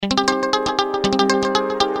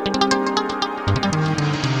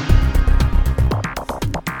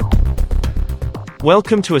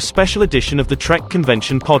Welcome to a special edition of the Trek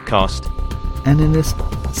Convention podcast. And in this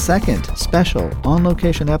second special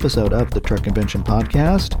on-location episode of the Trek Convention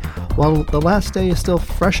podcast, while the last day is still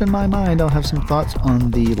fresh in my mind, I'll have some thoughts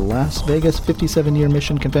on the Las Vegas 57-year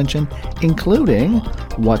mission convention, including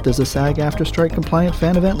what does a SAG-AFTRA strike-compliant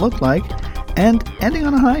fan event look like, and ending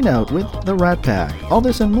on a high note with the Rat Pack. All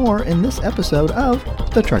this and more in this episode of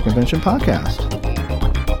the Trek Convention podcast.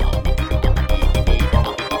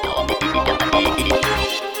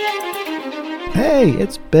 Hey,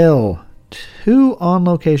 it's Bill. 2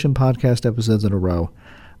 on-location podcast episodes in a row.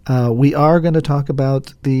 We are going to talk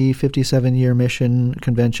about the 57-year mission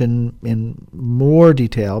convention in more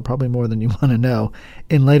detail, probably more than you want to know,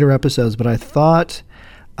 in later episodes, but I thought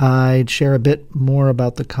I'd share a bit more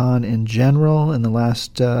about the con in general and the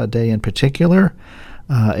last day in particular.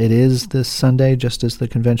 It is this Sunday, just as the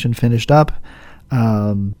convention finished up.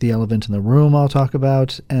 The elephant in the room I'll talk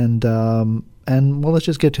about, and well, let's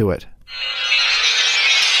just get to it.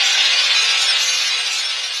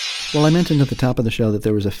 Well, I mentioned at the top of the show that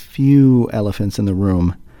there was a few elephants in the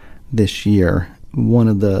room this year. One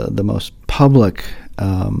of the most public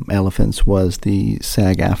elephants was the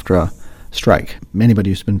SAG-AFTRA strike. Anybody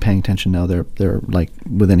who's been paying attention now, they're like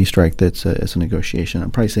with any strike, it's a negotiation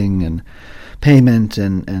on pricing and payment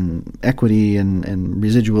and equity and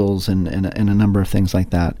residuals and a number of things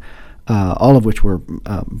like that, all of which were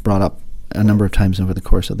brought up a number of times over the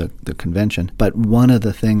course of the convention. But one of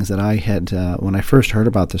the things that I had, when I first heard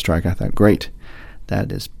about the strike, I thought, great,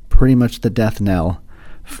 that is pretty much the death knell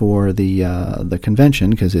for the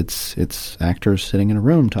convention, because it's actors sitting in a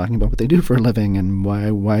room talking about what they do for a living, and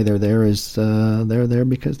why they're there is they're there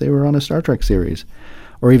because they were on a Star Trek series,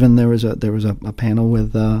 or even there was a panel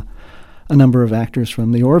with a number of actors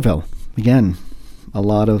from the Orville. Again, a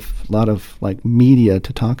lot of like media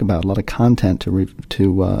to talk about, a lot of content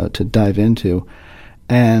to dive into.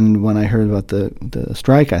 And when I heard about the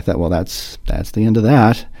strike, I thought, well, that's the end of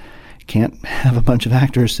that. Can't have a bunch of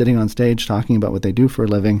actors sitting on stage talking about what they do for a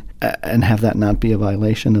living and have that not be a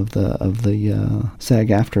violation of the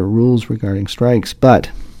SAG-AFTRA rules regarding strikes. But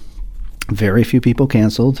very few people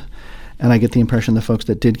canceled, and I get the impression the folks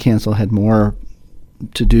that did cancel had more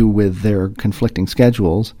to do with their conflicting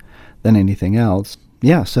schedules than anything else.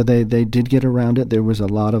 Yeah, so they did get around it. There was a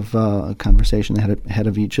lot of conversation ahead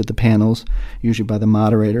of each of the panels, usually by the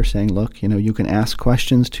moderator, saying, look, you can ask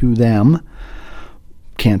questions to them.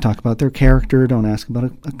 Can't talk about their character. Don't ask about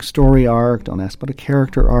a story arc. Don't ask about a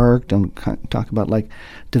character arc. Don't talk about, like,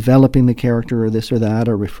 developing the character or this or that,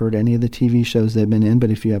 or refer to any of the TV shows they've been in. But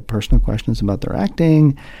if you have personal questions about their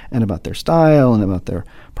acting and about their style and about their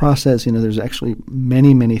process, there's actually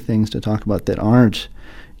many, many things to talk about that aren't,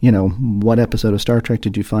 what episode of Star Trek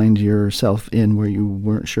did you find yourself in where you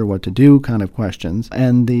weren't sure what to do kind of questions.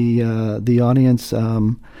 And the audience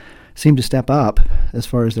seemed to step up as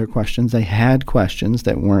far as their questions. They had questions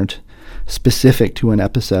that weren't specific to an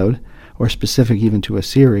episode or specific even to a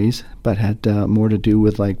series, but had more to do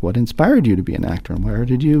with, like, what inspired you to be an actor, and where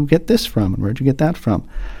did you get this from, and where did you get that from.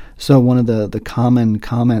 So one of the common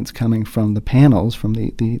comments coming from the panels, from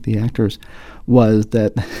the actors, was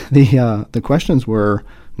that the questions were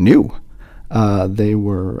new. They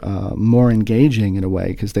were more engaging in a way,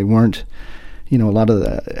 because they weren't, a lot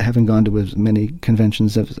of having gone to as many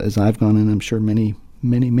conventions as I've gone, and I'm sure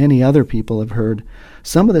many other people have heard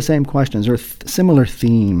some of the same questions or similar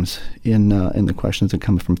themes in the questions that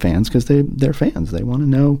come from fans, because they're fans. They want to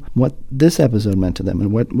know what this episode meant to them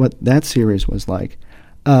and what that series was like.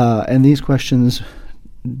 And these questions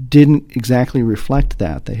didn't exactly reflect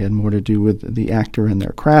that. They had more to do with the actor and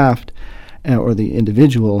their craft, or the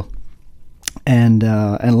individual, and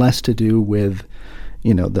less to do with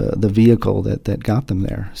the vehicle that got them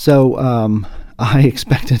there. So I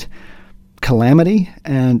expected calamity,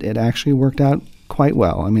 and it actually worked out quite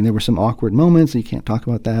well. I mean, there were some awkward moments. You can't talk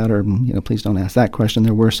about that, or please don't ask that question.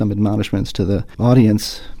 There were some admonishments to the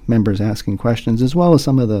audience members asking questions, as well as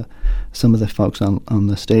some of the folks on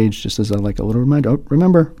the stage, just as a little reminder. Oh,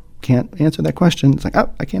 remember, can't answer that question. It's like,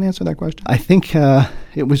 oh, I can't answer that question. I think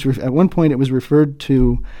it was at one point it was referred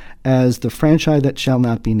to as the franchise that shall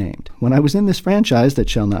not be named. When I was in this franchise that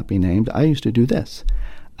shall not be named, I used to do this.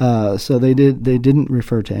 So they didn't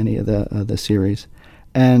refer to any of the series,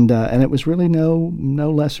 and it was really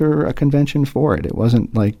no lesser a convention for it. It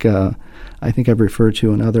wasn't like I think I've referred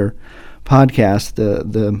to in other podcasts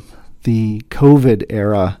the COVID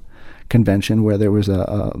era convention where there was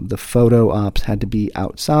the photo ops had to be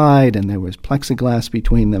outside and there was plexiglass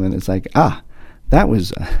between them, and it's like, that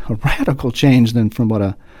was a radical change than from what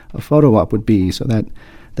a photo op would be. So that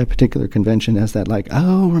particular convention has that, like,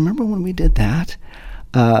 oh, remember when we did that?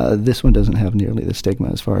 This one doesn't have nearly the stigma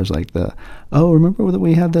as far as like remember that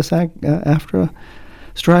we had the SAG-AFTRA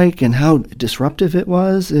strike and how disruptive it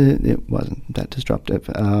was? It wasn't that disruptive.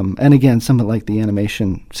 And again, some of like the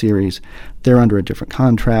animation series, they're under a different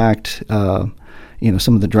contract. Some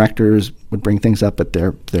of the directors would bring things up, but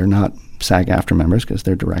they're not SAG-AFTRA members because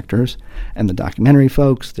they're directors. And the documentary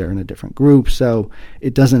folks, they're in a different group. So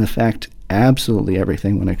it doesn't affect absolutely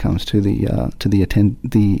everything when it comes to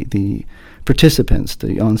the participants,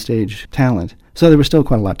 the onstage talent. So there was still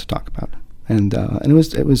quite a lot to talk about, and it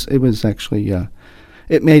was actually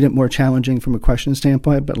it made it more challenging from a question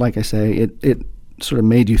standpoint. But like I say, it sort of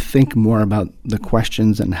made you think more about the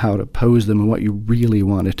questions and how to pose them and what you really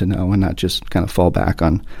wanted to know, and not just kind of fall back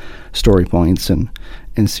on story points and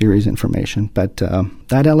series information. But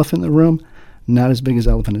that elephant in the room, not as big as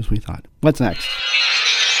elephant as we thought. What's next?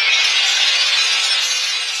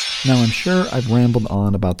 Now, I'm sure I've rambled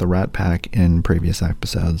on about the Rat Pack in previous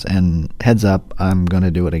episodes, and heads up, I'm going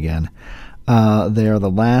to do it again. They are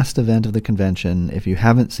the last event of the convention. If you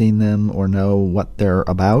haven't seen them or know what they're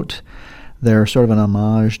about, they're sort of an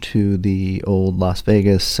homage to the old Las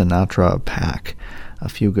Vegas Sinatra pack. A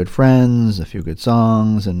few good friends, a few good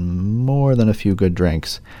songs, and more than a few good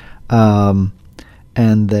drinks. And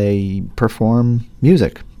they perform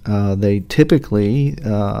music. They typically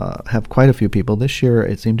have quite a few people. This year,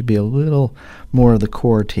 it seemed to be a little more of the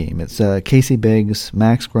core team. It's Casey Biggs,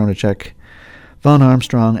 Max Gronacek, Vaughn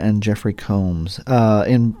Armstrong, and Jeffrey Combs.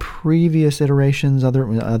 In previous iterations,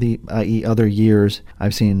 i.e. other years,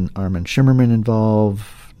 I've seen Armin Shimmerman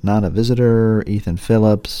involve, Nana Visitor, Ethan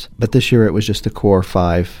Phillips, but this year it was just the core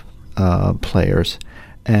 5 players.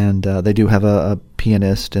 And they do have a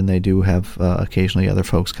pianist, and they do have occasionally other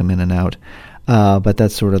folks come in and out. But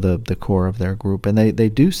that's sort of the core of their group. And they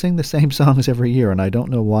do sing the same songs every year, and I don't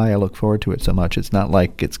know why I look forward to it so much. It's not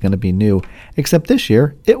like it's going to be new, except this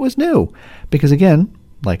year it was new. Because again,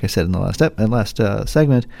 like I said in the last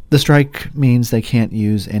segment, the strike means they can't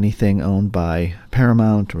use anything owned by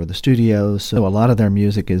Paramount or the studios, so a lot of their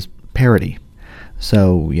music is parody.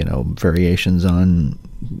 So, variations on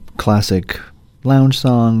classic lounge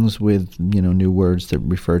songs with, new words that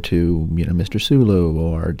refer to, Mr. Sulu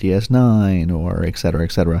or DS9 or et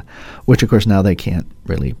cetera, which of course now they can't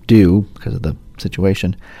really do because of the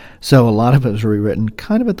situation. So a lot of it was rewritten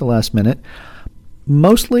kind of at the last minute.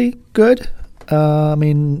 Mostly good. For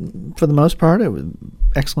the most part, it was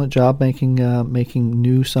excellent job making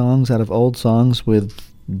new songs out of old songs with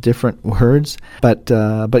different words.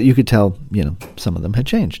 But you could tell, some of them had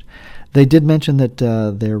changed. They did mention that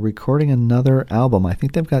they're recording another album. I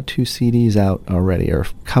think they've got 2 CDs out already, or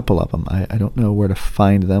a couple of them. I don't know where to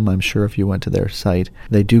find them. I'm sure if you went to their site,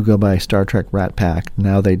 they do go by Star Trek Rat Pack.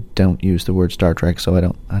 Now they don't use the word Star Trek, so I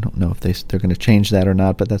don't know if they're going to change that or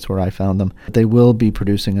not. But that's where I found them. They will be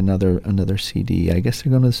producing another CD. I guess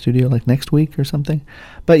they're going to the studio like next week or something.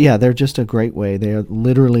 But yeah, they're just a great way. They are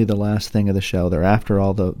literally the last thing of the show. They're after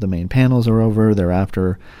all the main panels are over. They're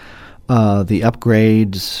after the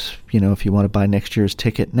upgrades, if you want to buy next year's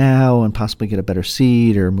ticket now and possibly get a better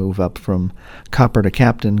seat or move up from copper to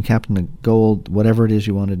captain to gold, whatever it is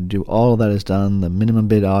you wanted to do, all of that is done. The minimum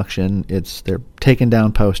bid auction, they're taking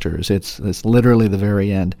down posters. It's literally the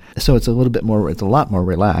very end. So it's a lot more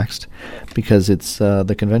relaxed because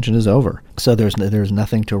the convention is over. So there's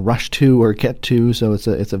nothing to rush to or get to. So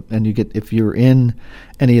and you get, if you're in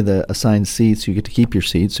any of the assigned seats, you get to keep your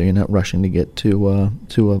seat, so you're not rushing to get to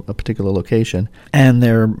a particular location. And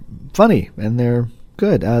they're funny and they're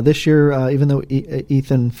good. This year, even though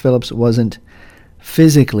Ethan Phillips wasn't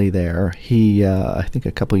physically there, he I think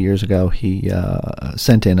a couple years ago he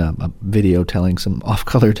sent in a video telling some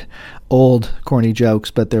off-colored old corny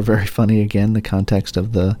jokes, but they're very funny. Again, the context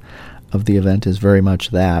of the event is very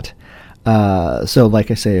much that. So like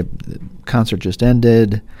I say, concert just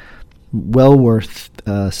ended. Well worth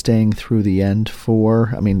staying through the end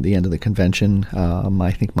the end of the convention.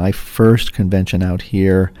 I think my first convention out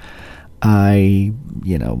here, I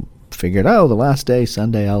figured, the last day,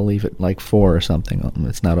 Sunday, I'll leave at like 4 or something.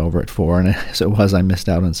 It's not over at 4, and as it was, I missed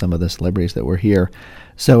out on some of the celebrities that were here.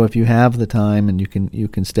 So if you have the time and you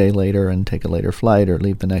can stay later and take a later flight or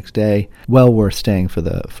leave the next day, well worth staying for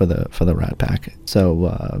the Rat Pack.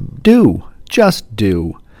 So just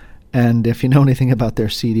do. And if you know anything about their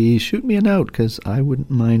CDs, shoot me a note, because I wouldn't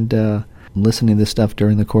mind listening to this stuff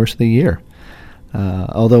during the course of the year.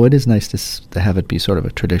 Although it is nice to have it be sort of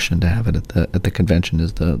a tradition to have it at the convention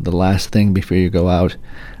as the last thing before you go out,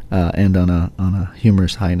 and on a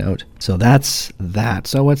humorous high note. So that's that.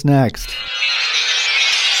 So what's next?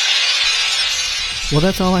 Well,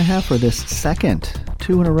 that's all I have for this second,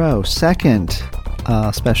 2 in a row, second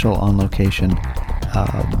special on location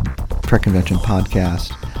Trek Convention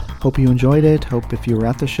podcast. Hope you enjoyed it. Hope if you were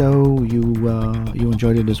at the show, you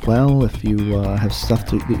enjoyed it as well. If you have stuff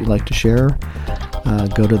that you'd like to share,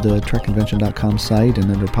 go to the trekconvention.com site,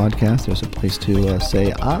 and under podcast, there's a place to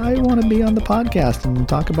say, I want to be on the podcast and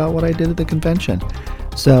talk about what I did at the convention.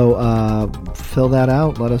 So fill that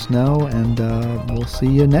out, let us know, and we'll see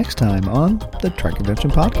you next time on the Trek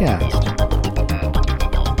Convention podcast.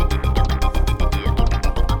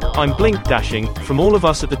 I'm Blink Dashing. From all of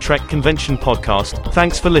us at the Trek Convention podcast,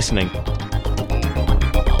 thanks for listening.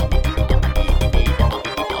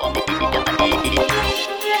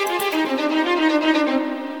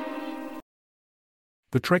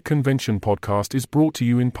 The Trek Convention podcast is brought to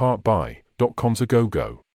you in part by .com's A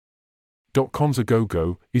Go-Go. .com's A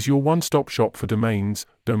Go-Go is your one-stop shop for domains,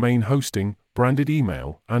 domain hosting, branded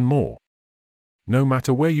email, and more. No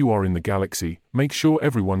matter where you are in the galaxy, make sure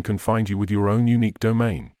everyone can find you with your own unique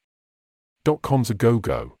domain. .com's A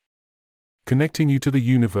Go-Go. Connecting you to the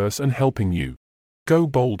universe and helping you go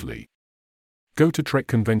boldly. Go to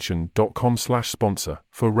trekconvention.com/sponsor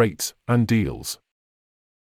for rates and deals.